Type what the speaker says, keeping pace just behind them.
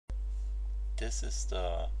this is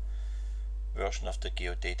the version of the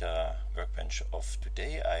geodata workbench of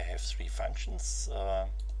today. I have three functions.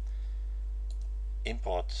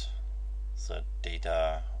 Import the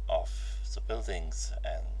data of the buildings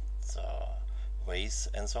and the ways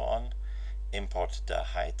and so on. Import the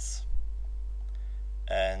heights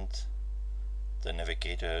and the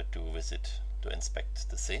navigator to visit to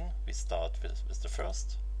inspect the scene. We start with the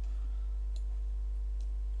first.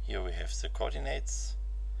 Here we have the coordinates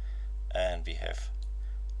and we have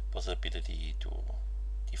the possibility to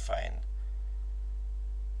define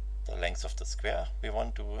the length of the square we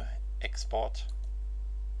want to export.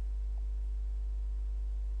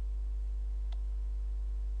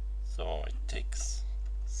 So it takes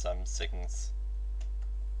some seconds.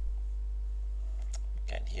 You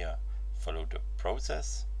can here follow the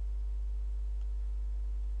process.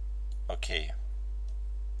 Okay,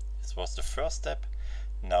 this was the first step.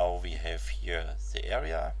 Now we have here the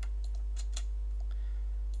area.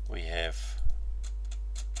 We have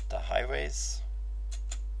the highways.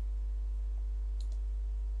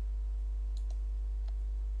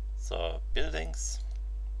 The buildings.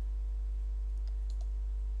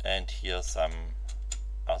 And here some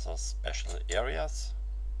other special areas.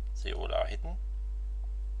 They all are hidden.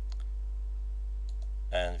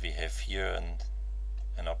 And we have here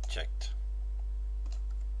an object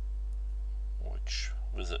which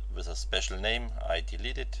with a special name. I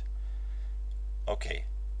delete it. Okay,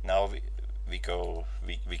 now we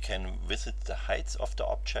can visit the heights of the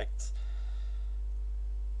objects.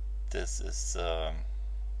 This is the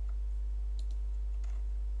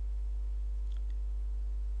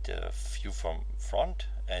view from front,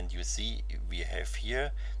 and you see we have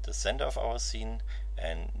here the center of our scene,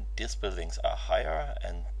 and these buildings are higher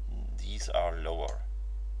and these are lower.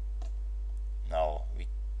 Now we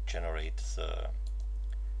generate the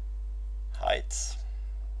heights.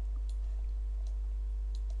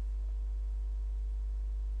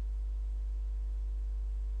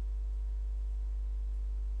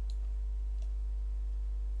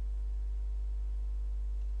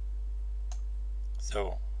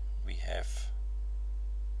 So we have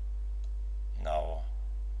now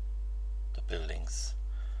the buildings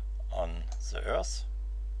on the earth.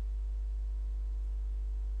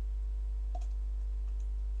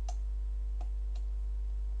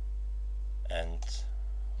 And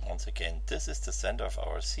once again, this is the center of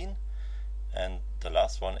our scene. And the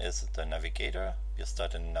last one is the navigator. We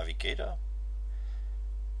start in navigator.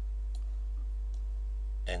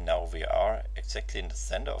 And now we are exactly in the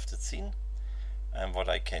center of the scene. And what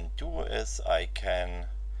I can do is I can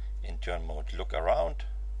in turn mode look around.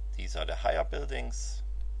 These are the higher buildings.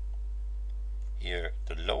 Here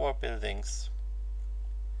the lower buildings.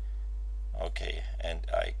 Okay, and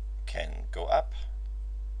I can go up.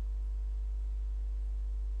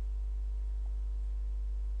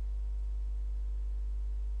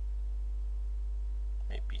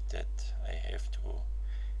 Maybe that I have to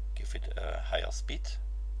give it a higher speed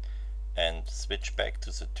and switch back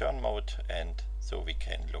to the turn mode, and so we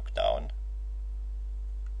can look down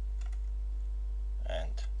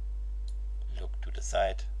and look to the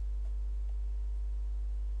side.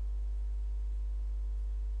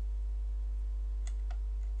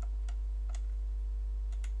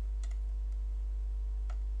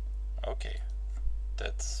 Okay,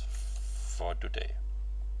 that's for today.